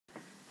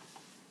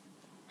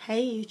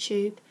Hey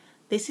YouTube,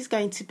 this is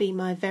going to be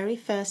my very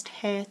first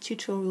hair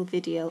tutorial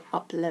video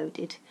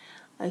uploaded.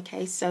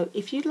 Okay, so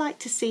if you'd like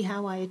to see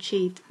how I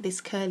achieved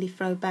this curly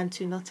fro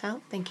Bantu knot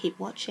out, then keep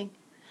watching.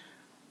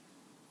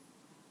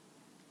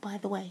 By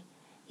the way,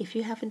 if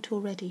you haven't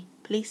already,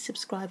 please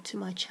subscribe to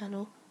my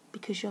channel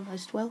because you're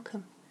most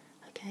welcome.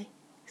 Okay,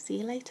 see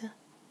you later.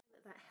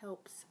 That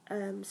helps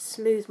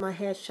smooth my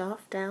hair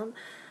shaft down,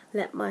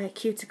 let my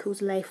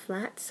cuticles lay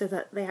flat so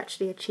that they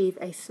actually achieve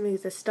a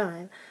smoother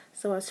style.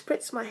 So I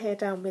spritz my hair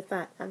down with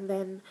that, and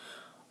then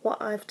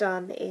what I've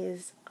done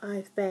is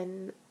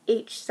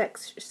each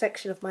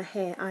section of my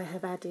hair I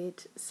have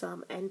added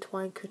some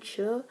Entwine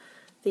Couture,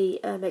 the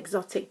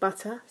Exotique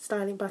butter,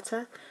 styling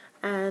butter,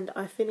 and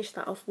I finished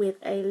that off with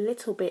a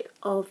little bit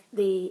of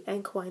the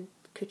Entwine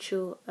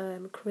Couture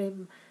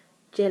Creme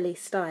jelly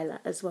styler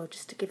as well,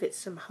 just to give it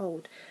some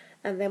hold.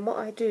 And then what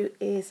I do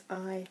is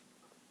I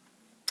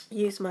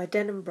use my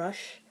denim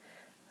brush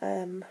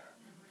to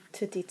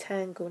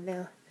detangle.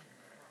 Now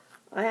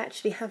I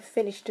actually have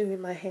finished doing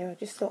my hair, I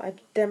just thought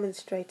I'd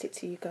demonstrate it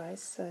to you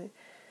guys. So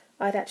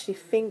I'd actually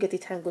finger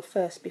detangled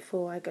first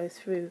before I go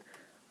through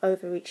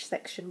over each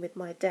section with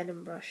my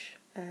denim brush.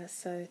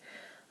 So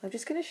I'm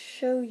just going to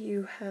show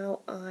you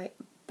how I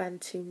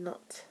Bantu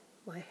knot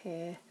my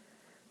hair.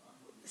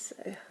 So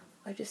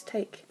I just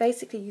take,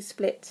 basically you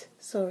split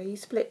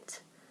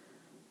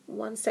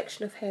one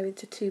section of hair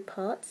into two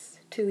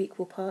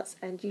equal parts,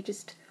 and you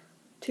just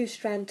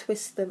two-strand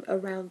twist them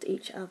around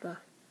each other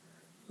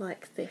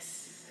like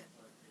this.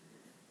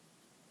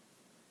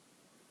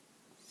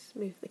 Just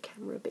move the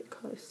camera a bit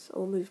close,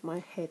 or move my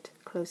head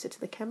closer to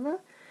the camera,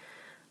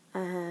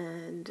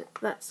 and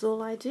that's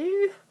all I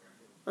do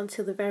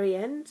until the very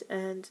end.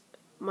 And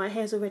my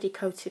hair's already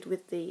coated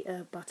with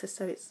the butter,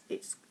 so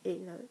it's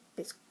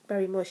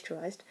very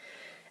moisturized.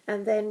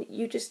 And then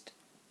you just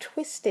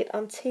twist it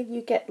until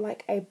you get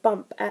like a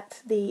bump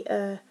at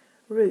the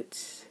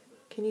roots.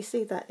 Can you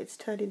see that? It's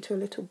turned into a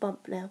little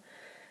bump now.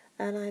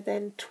 And I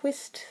then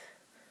twist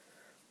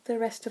the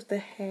rest of the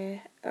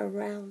hair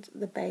around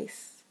the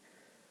base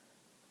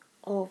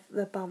of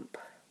the bump.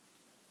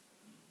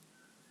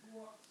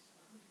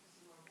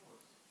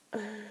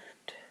 And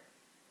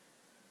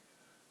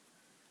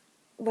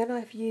when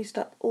I've used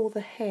up all the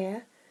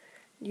hair,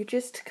 you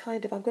just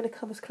kind of, I'm going to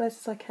come as close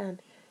as I can,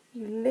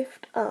 you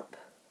lift up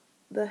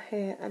the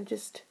hair and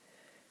just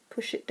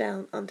push it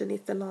down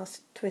underneath the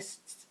last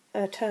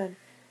turn.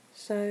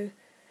 So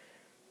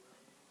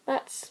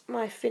that's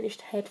my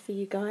finished head for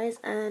you guys,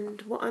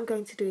 and what I'm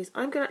going to do is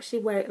I'm going to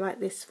actually wear it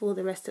like this for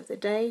the rest of the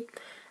day.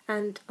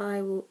 And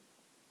I will,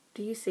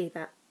 do you see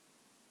that?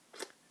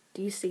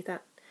 Do you see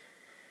that?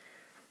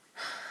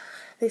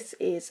 This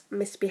is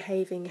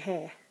misbehaving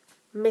hair.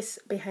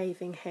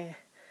 Misbehaving hair.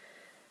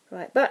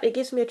 Right, but it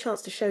gives me a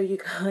chance to show you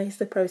guys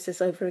the process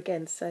over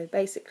again. So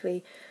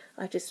basically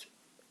I just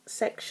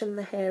section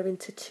the hair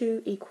into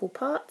two equal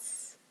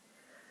parts,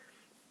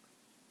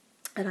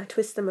 and I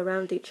twist them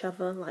around each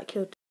other like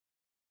you're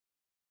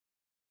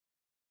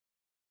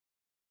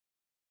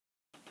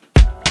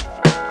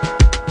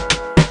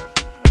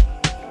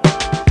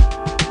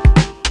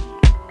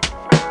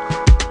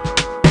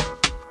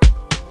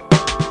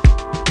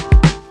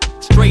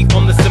straight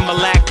from the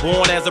Similac,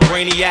 born as a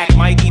brainiac.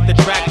 Might eat the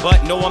track,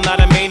 but no, I'm not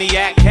a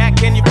maniac. Cat,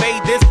 can you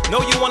fade this?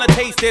 No, you wanna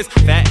taste this?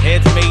 Fat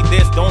heads made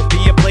this, don't be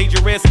a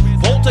plagiarist.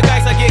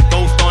 Poltergeist, I get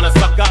ghost on a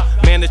sucker.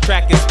 Man, the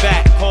track is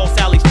fat, call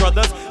Sally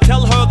Struthers.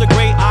 Tell her the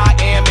great I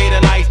am made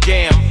a nice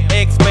jam.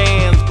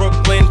 Expands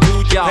Brooklyn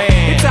to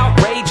Japan. It's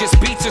outrageous,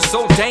 beats are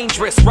so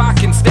dangerous.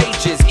 Rocking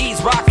stages,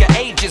 ease rocker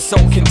ages, so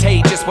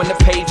contagious. When the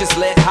page is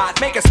lit hot,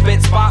 make a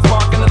spit spot,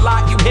 parking the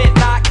lot. You hit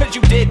not, cause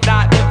you did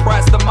not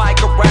impress. The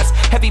mic arrest,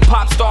 heavy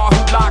pop star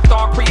who locked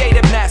our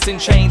creativeness in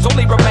chains.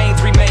 Only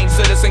remain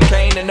Citizen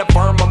Kane in the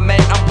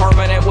firmament. I'm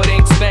permanent with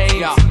ink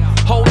stains.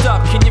 Hold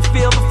up, can you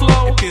feel the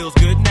flow? It feels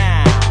good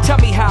now. Tell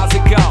me how's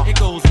it go? It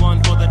goes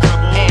one for the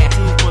treble,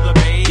 two for the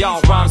bass. Yo,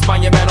 rhymes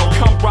monumental,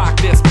 come rock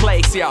this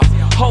place, yo.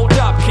 Hold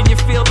up, can you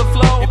feel the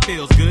flow? It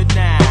feels good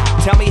now.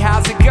 Tell me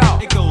how's it go?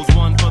 It goes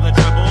one for the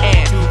treble,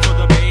 two for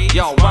the bass.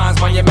 Yo,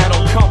 rhymes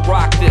monumental, come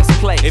rock this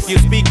place. If you're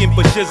speaking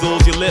for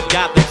shizzles, your lip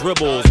got the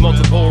dribbles.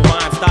 Multiple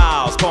rhyme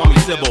styles, call me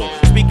Sybil.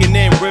 Speaking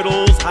in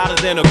riddles,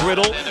 hotter than a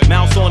griddle.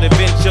 Mouse on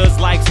adventures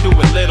like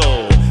Stuart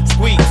Little.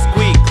 Squeak,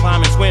 squeak,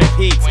 climbing swim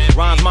peaks.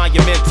 Rhymes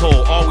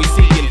monumental, always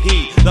seeking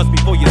heat. Thus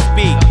before you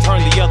speak,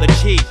 turn the other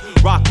cheek.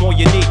 Rock more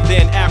unique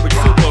than average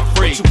super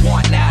freak. What you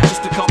want now?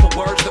 Just a couple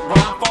words that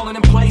rhyme, falling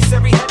in place.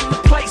 Every head in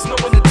the place,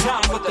 knowing the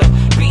time with the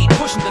beat.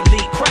 Pushing the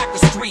lead, crack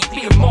the street.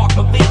 Be a Mark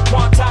Malik,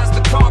 quantize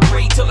the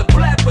concrete till it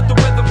bled with the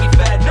rhythm we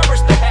fed.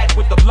 Nourish the head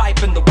with the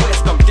life and the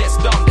wisdom. This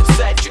dumb that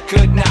said you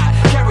could not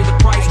carry the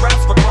price.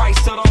 Raps for Christ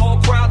till the whole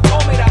crowd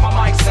told me that my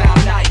mic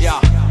sound nice. Yeah.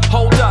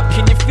 Hold up,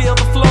 can you feel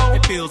the flow?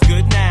 It feels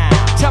good now.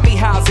 Tell me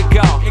how's it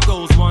go? It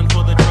goes one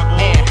for the treble,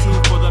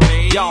 two for the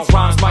bass. Yo,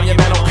 rhymes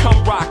monumental,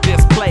 come rock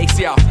this place,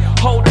 yo.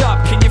 Hold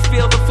up, can you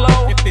feel the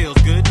flow? It feels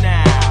good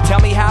now. Tell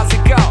me how's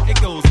it go?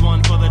 It goes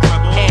one for the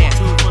treble,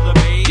 two for the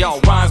bass. Yo,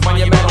 rhymes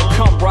monumental,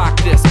 come rock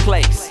this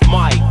place.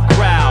 Mic,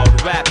 crowd,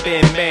 rap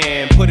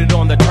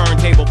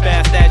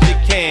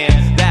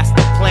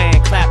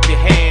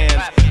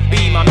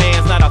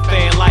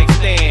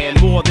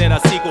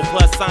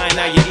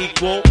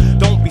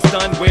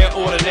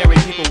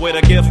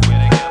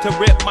to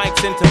rip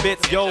mics into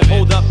bits. Yo,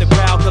 hold up the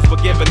crowd, cause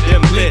we're giving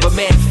them Leave fits. a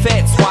man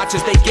fits, watch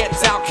as they get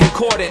out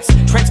concordance.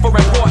 Transfer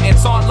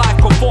importance on live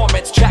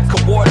performance. Check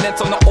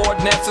coordinates on the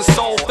ordinance of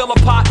soul. Fill a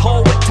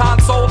pothole with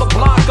tonsole, a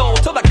block goal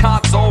to the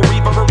console.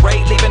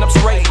 Reverberate, leaving them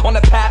straight on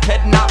the path,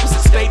 heading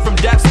opposite state from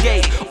Death's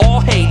Gate. All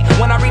hate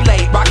when I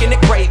relate, rocking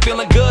it great.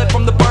 Feeling good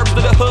from the burbs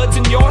to the hoods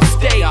in your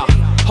state.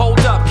 Hold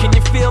up, can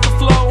you feel the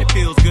flow? It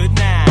feels good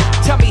now.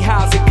 Tell me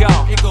how's it go?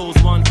 It goes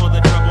 1 for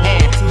the treble,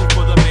 And 2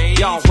 for the bass.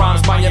 yo,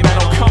 rhymes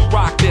monumental, come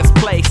rock this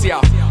place,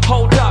 yo.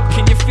 Hold up,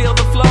 can you feel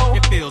the flow?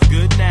 It feels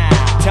good now.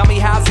 Tell me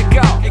how's it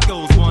go? It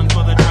goes 1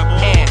 for the treble,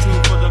 And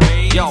 2 for the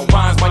bass. yo,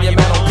 rhymes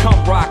monumental,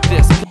 come rock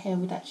this. The hair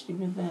would actually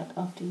revert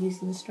after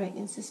using the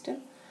straightening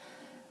system,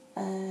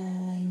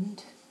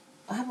 and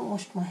I haven't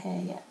washed my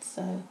hair yet,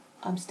 so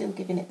I'm still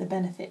giving it the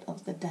benefit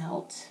of the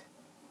doubt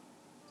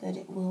that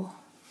it will,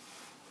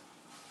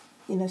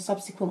 you know,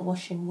 subsequent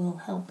washing will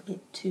help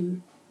it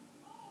to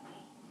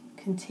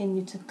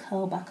continue to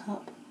curl back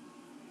up.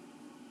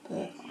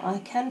 But I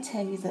can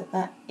tell you that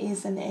that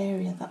is an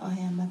area that I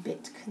am a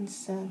bit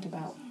concerned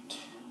about.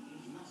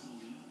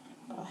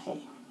 But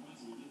hey,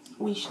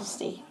 we shall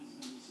see.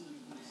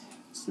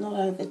 It's not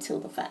over till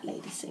the fat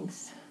lady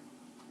sings.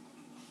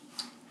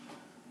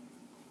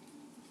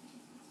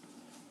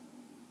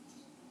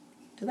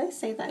 Do they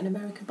say that in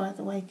America, by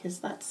the way? Because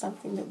that's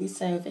something that we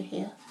say over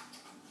here,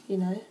 you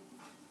know,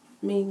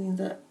 meaning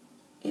that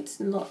it's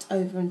not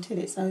over until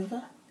it's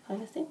over,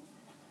 kind of thing.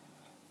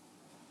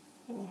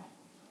 Yeah.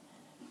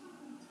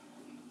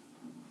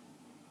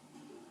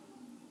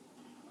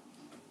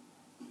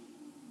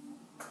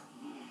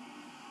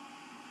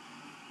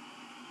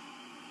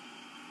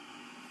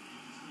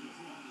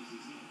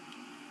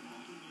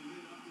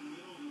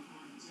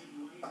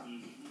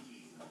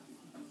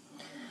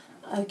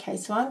 Okay,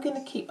 so I'm going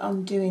to keep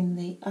on doing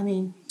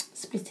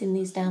splitting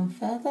these down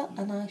further,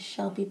 and I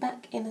shall be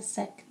back in a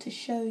sec to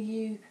show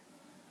you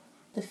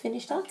the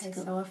finished article.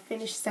 Okay, so I've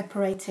finished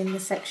separating the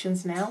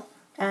sections now,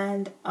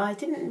 and I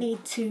didn't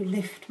need to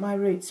lift my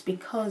roots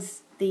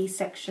because the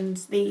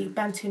sections, the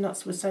Bantu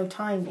knots were so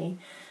tiny.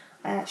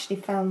 I actually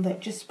found that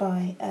just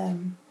by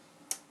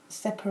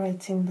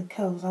separating the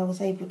curls, I was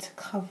able to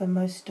cover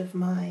most of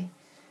my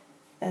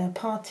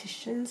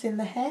partitions in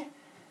the hair.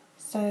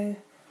 So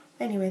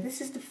anyway, this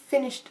is the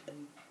finished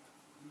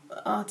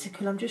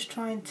article. I'm just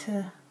trying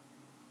to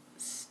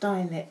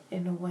style it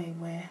in a way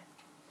where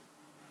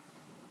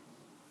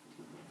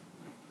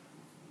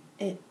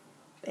it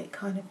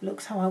kind of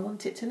looks how I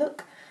want it to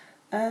look.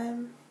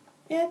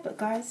 Yeah, but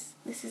guys,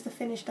 this is the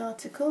finished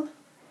article,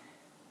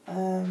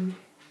 and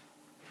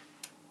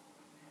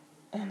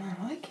I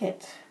like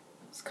it.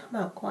 It's come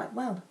out quite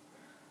well.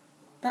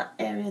 That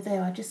area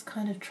there, I just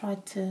kind of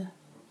tried to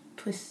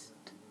twist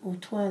or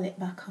twirl it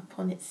back up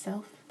on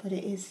itself, but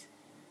it's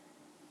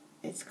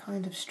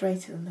kind of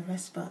straighter than the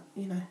rest, but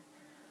you know,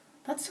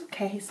 that's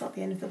okay, it's not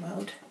the end of the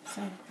world.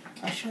 So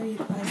I'll show you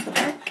guys the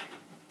back.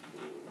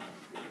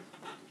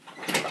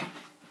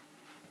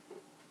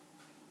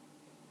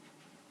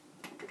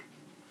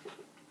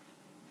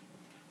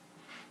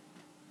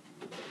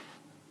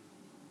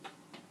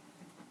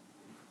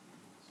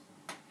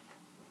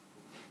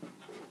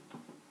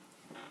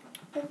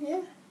 And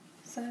yeah,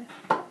 so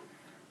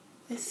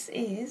this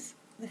is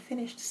the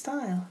finished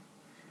style.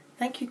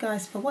 Thank you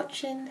guys for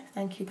watching.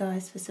 Thank you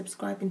guys for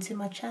subscribing to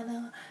my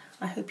channel.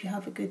 I hope you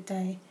have a good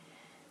day.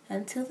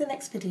 Until the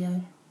next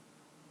video,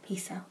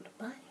 peace out.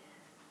 Bye.